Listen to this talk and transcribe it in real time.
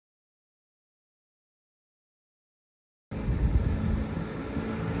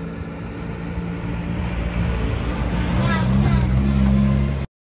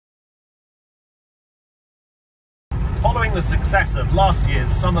Following the success of last year's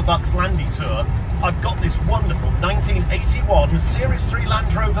Summer Bucks Landy Tour, I've got this wonderful 1981 Series 3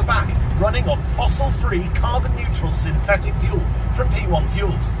 Land Rover back, running on fossil-free, carbon-neutral synthetic fuel from P1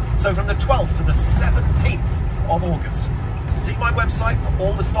 Fuels. So from the 12th to the 17th of August. See my website for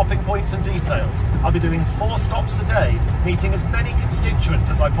all the stopping points and details. I'll be doing 4 stops a day, meeting as many constituents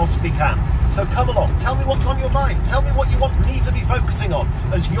as I possibly can. So come along, tell me what's on your mind, tell me what you want me to be focusing on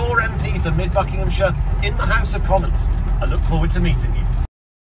as your MP for Mid Buckinghamshire in the House of Commons. I look forward to meeting you.